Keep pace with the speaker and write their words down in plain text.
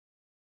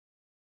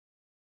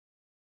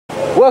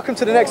Welcome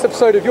to the next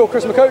episode of Your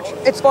Charisma Coach.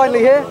 It's finally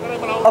here.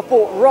 I've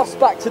brought Russ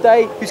back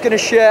today, who's going to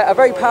share a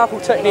very powerful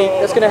technique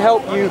that's going to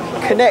help you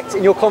connect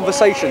in your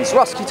conversations.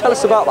 Russ, can you tell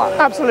us about that?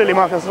 Absolutely,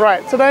 Marcus.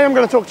 Right. Today I'm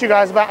going to talk to you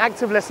guys about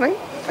active listening.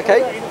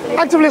 Okay.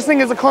 Active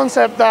listening is a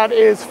concept that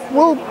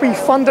will be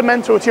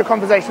fundamental to your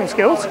conversation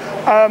skills,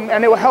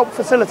 and it will help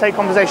facilitate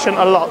conversation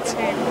a lot.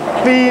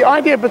 The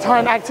idea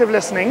behind active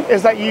listening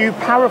is that you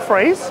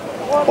paraphrase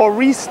or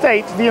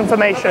restate the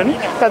information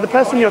that the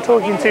person you're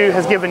talking to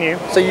has given you.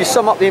 So you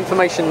sum up the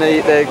information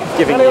they're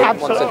giving you in one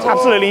sentence?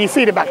 Absolutely, you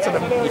feed it back to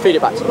them. You feed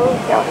it back to them.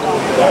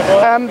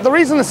 Yeah. The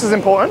reason this is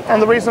important, and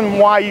the reason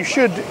why you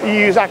should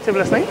use active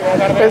listening,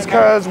 is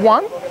because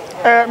one,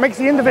 it makes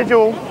the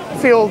individual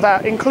feel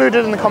that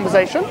included in the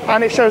conversation,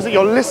 and it shows that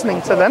you're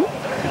listening to them.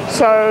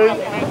 So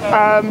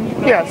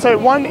so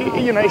one,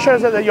 it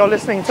shows that you're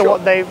listening to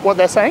what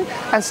they're saying,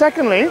 and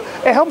secondly,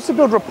 it helps to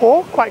build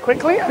rapport quite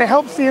quickly, and it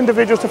helps the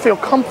individuals to feel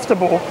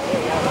comfortable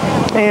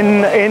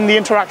in the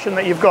interaction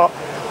that you've got.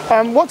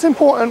 What's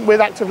important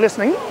with active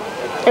listening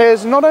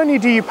is not only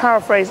do you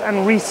paraphrase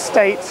and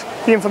restate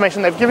the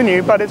information they've given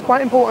you, but it's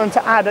quite important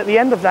to add at the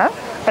end of that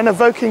an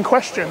evoking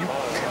question.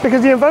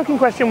 Because the evoking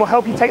question will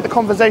help you take the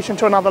conversation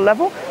to another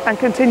level and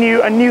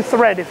continue a new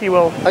thread, if you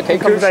will. Okay,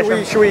 cool.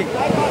 Should we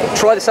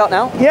try this out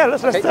now? Yeah,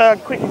 let's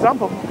quick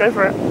example. Go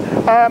for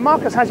it.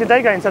 Marcus, how's your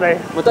day going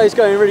today? My day's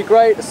going really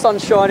great. The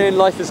sun's shining.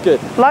 Life is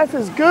good. Life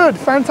is good.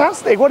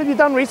 Fantastic. What have you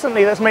done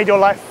recently that's made your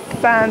life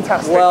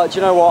fantastic? Well, do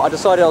you know what? I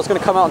decided I was going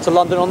to come out to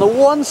London on the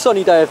one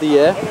sunny day of the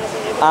year.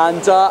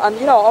 And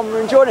I'm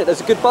enjoying it.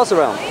 There's a good buzz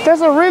around.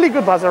 There's a really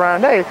good buzz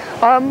around, eh?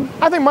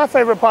 I think my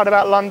favourite part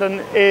about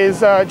London is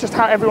just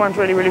how everyone's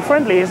really, really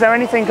friendly. Is there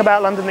anything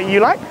about London that you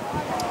like?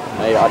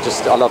 Hey,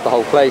 I love the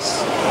whole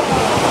place.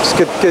 It's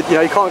good.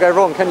 You can't go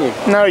wrong, can you?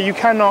 No, you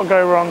cannot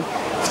go wrong.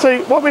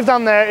 So what we've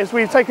done there is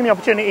we've taken the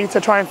opportunity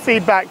to try and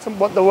feed back to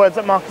what the words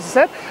that Marcus has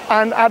said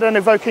and add an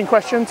evoking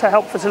question to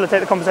help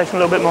facilitate the conversation a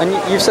little bit more.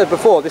 And you've said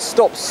before, this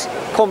stops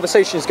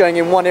conversations going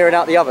in one ear and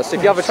out the other. So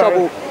if you have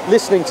trouble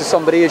listening to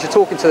somebody as you're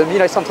talking to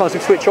them, sometimes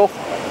we switch off,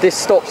 this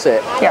stops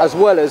it, as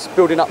well as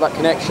building up that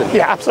connection.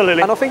 Yeah,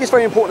 absolutely. And I think it's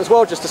very important as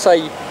well just to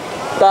say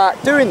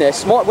that doing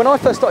this, when I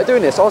first started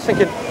doing this, I was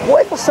thinking,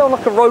 what if I sound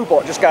like a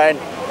robot just going,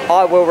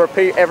 I will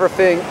repeat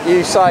everything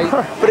you say,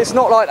 but it's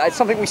not like that. It's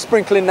something we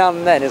sprinkle in now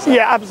and then, isn't it?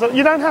 Yeah, absolutely.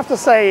 You don't have to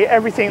say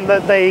everything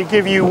that they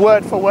give you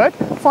word for word.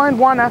 Find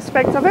one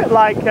aspect of it,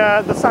 like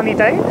the sunny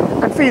day,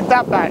 and feed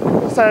that back.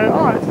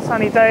 So, it's a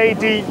sunny day,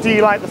 do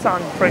you like the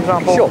sun, for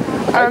example? Sure.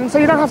 Okay. So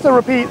you don't have to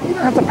repeat, you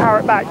don't have to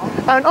parrot back.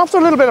 And after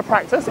a little bit of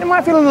practice, it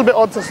might feel a little bit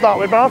odd to start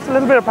with, but after a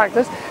little bit of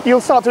practice,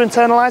 you'll start to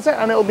internalize it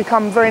and it will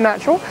become very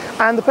natural,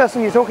 and the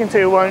person you're talking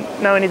to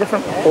won't know any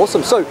different.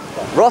 Awesome. So,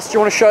 Russ, do you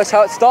want to show us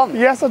how it's done?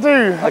 Yes, I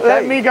do. Okay.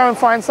 Let me go and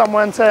find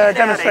someone to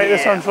demonstrate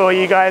this one for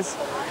you guys.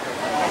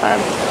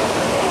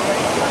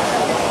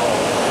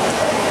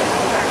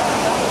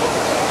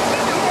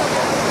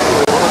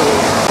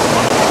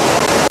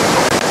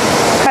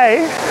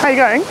 Hey, how you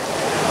going?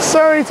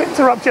 Sorry to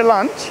interrupt your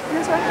lunch.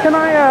 Can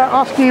I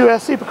ask you a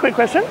super quick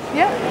question?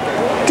 Yeah.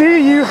 Do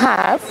you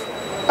have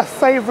a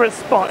favourite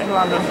spot in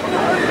London?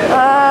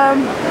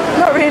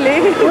 Not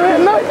really.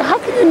 No, how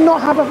can you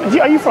not have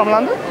are you from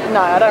London?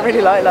 No, I don't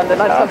really like London.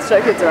 I just want to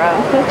show kids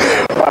around.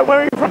 Right, where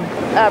are you from?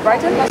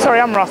 Brighton. Sorry,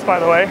 I'm Russ, by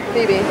the way.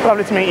 Phoebe.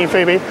 Lovely to meet you,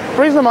 Phoebe.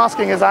 The reason I'm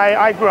asking is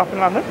I grew up in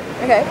London.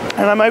 Okay.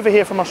 And I'm over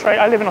here from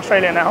Australia. I live in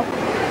Australia now.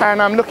 And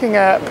I'm looking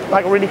at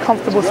really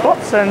comfortable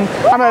spots, and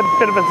I'm a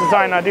bit of a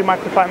designer. I do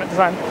microclimate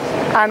design,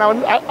 and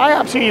I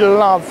absolutely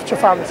love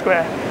Trafalgar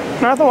Square.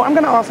 And I thought I'm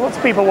going to ask lots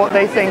of people what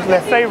they think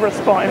their favourite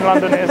spot in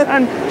London is,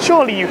 and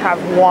surely you have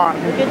one,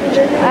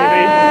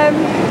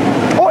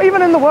 or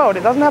even in the world.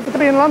 It doesn't have to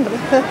be in London.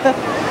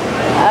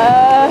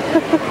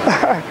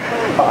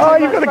 Oh,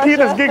 you've got the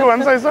cutest giggle.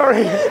 I'm so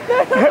sorry. No,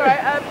 that's all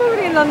right.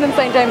 Probably in London,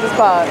 St James's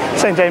Park.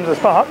 St James's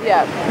Park.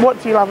 Yeah.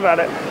 What do you love about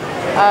it?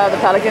 The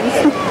pelicans.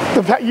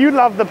 You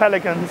love the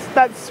pelicans.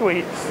 That's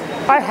sweet.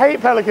 I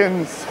hate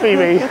pelicans,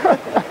 Phoebe.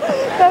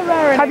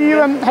 Have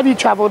you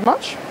travelled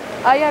much?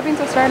 Yeah, I've been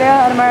to Australia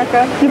and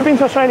America. You've been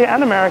to Australia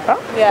and America?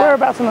 Yeah.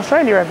 Whereabouts in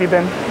Australia have you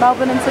been?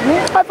 Melbourne and Sydney.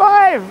 High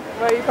five!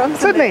 Where are you from?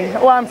 Sydney.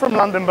 Well, I'm from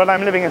London, but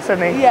I'm living in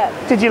Sydney. Yeah.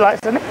 Did you like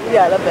Sydney?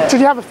 Yeah, I loved it.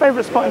 Did you have a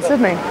favourite spot in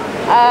Sydney?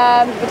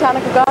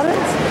 Botanical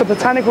Gardens. The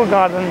Botanical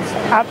Gardens,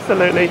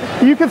 absolutely.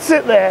 You could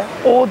sit there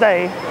all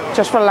day,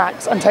 just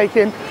relax and take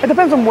in. It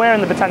depends on where in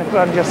the Botanical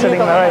Gardens you're sitting,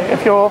 though.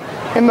 If you're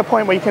in the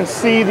point where you can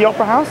see the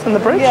Opera House and the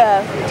bridge.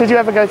 Yeah. Did you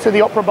ever go to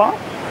the Opera Bar?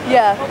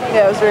 Yeah,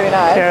 it was really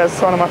nice. Yeah,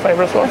 it's one of my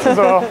favourite spots as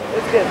well.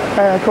 It's good.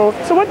 Cool.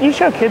 So what, you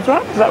show kids,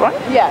 right? Is that right?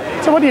 Yeah.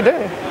 So what do you do?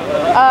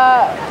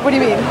 What do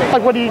you mean?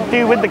 Like, what do you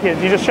do with the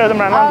kids? You just show them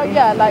around London?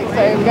 Yeah,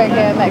 so we're going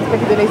here next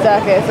Piccadilly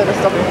Circus, so just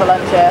stopping for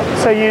lunch here.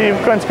 So you're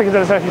going to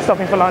Piccadilly Circus, you're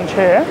stopping for lunch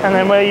here, and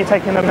then where are you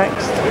taking them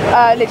next?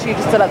 Literally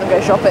just to let them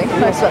go shopping.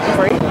 Most of them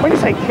free. When you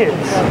say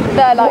kids?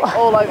 They're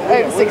all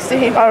over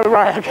 16. Oh,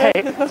 right, okay.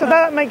 So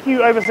that make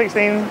you over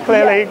 16,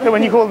 clearly,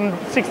 when you call them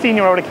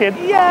 16-year-old a kid?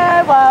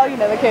 Yeah, well,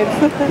 the kids.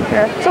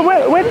 Yeah. So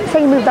where did you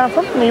say you moved down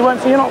from?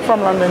 So you're not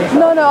from London?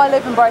 No, I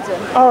live in Brighton.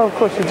 Oh, of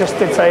course, you just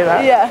did say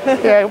that. Yeah.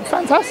 Yeah,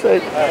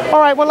 fantastic. All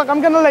right, well, look,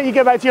 I'm going to let you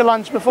get back to your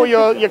lunch before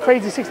your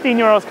crazy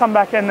 16-year-olds come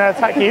back and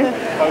attack you.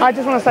 I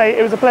just want to say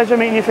it was a pleasure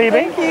meeting you, Phoebe.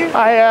 Thank you.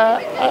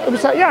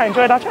 I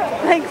enjoyed our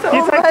chat. Thanks.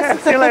 You take care.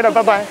 See you later.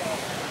 Bye-bye.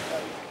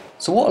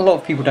 So what a lot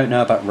of people don't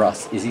know about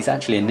Russ is he's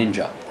actually a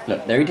ninja.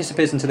 Look, there he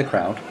disappears into the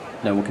crowd,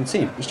 no one can see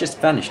him, he's just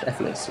vanished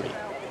effortlessly.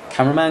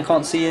 Cameraman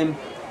can't see him,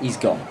 he's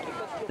gone.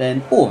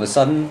 Then all of a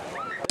sudden,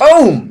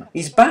 boom!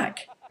 He's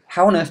back!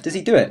 How on earth does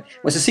he do it?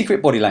 Well, it's a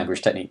secret body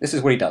language technique. This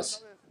is what he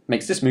does.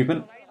 Makes this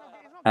movement,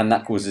 and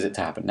that causes it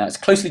to happen. Now it's a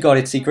closely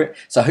guarded secret,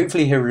 so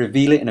hopefully he'll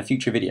reveal it in a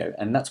future video,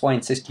 and that's why I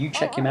insist you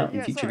check him out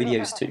in future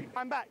videos too.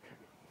 I'm back.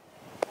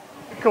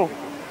 Cool.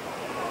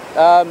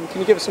 Can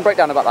you give us some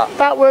breakdown about that?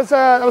 That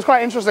was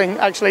quite interesting,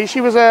 actually.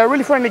 She was a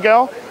really friendly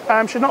girl.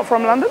 She's not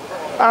from London.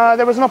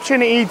 There was an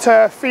opportunity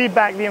to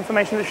feedback the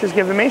information that she was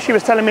giving me. She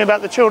was telling me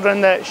about the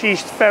children that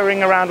she's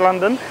ferrying around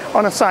London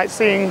on a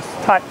sightseeing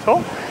type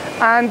tour.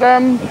 And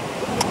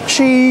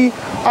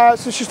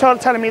so she's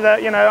telling me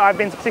that, I've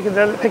been to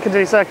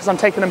Piccadilly Circus, I'm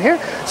taking them here.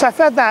 So I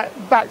fed that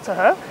back to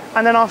her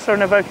and then asked her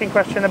an evoking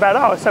question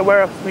about, so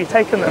where else have you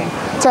taken them?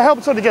 To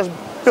help sort of just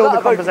build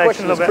the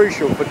conversation a little bit.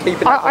 Crucial for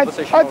keeping that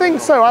conversation. I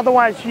think so.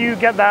 Otherwise, you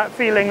get that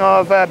feeling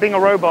of being a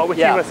robot, which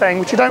you were saying,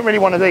 which you don't really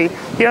want to be.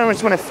 You don't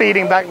just want to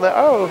feeding back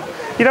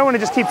you don't want to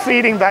just keep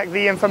feeding back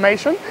the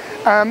information.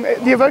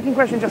 The evoking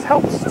question just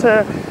helps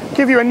to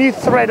give you a new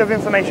thread of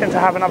information to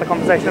have another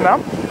conversation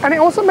about, and it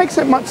also makes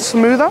it much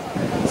smoother.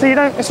 So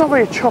it's not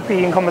very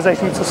choppy in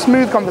conversation. It's a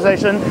smooth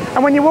conversation.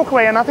 And when you walk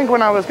away, and I think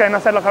when I was going, I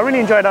said, look, I really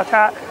enjoyed our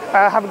chat.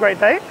 Have a great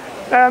day.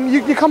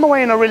 You come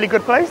away in a really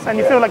good place and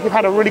you feel like you've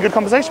had a really good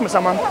conversation with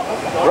someone.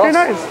 Russ, who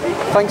knows?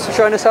 Thanks for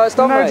showing us how it's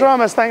done, No mate.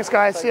 dramas. Thanks,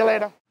 guys. See you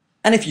later.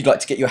 And if you'd like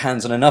to get your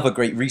hands on another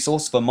great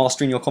resource for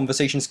mastering your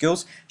conversation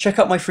skills, check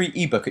out my free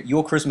ebook at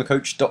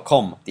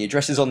yourcharismacoach.com. The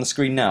address is on the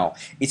screen now.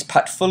 It's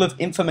packed full of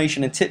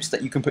information and tips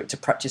that you can put to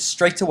practice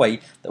straight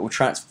away that will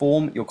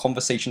transform your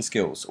conversation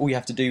skills. All you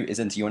have to do is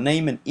enter your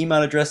name and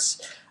email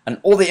address, and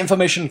all the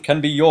information can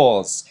be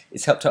yours.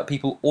 It's helped out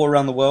people all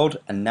around the world,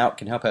 and now it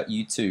can help out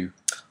you too.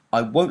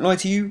 I won't lie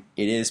to you,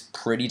 it is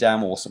pretty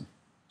damn awesome.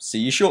 See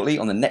you shortly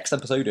on the next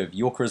episode of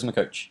Your Charisma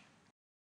Coach.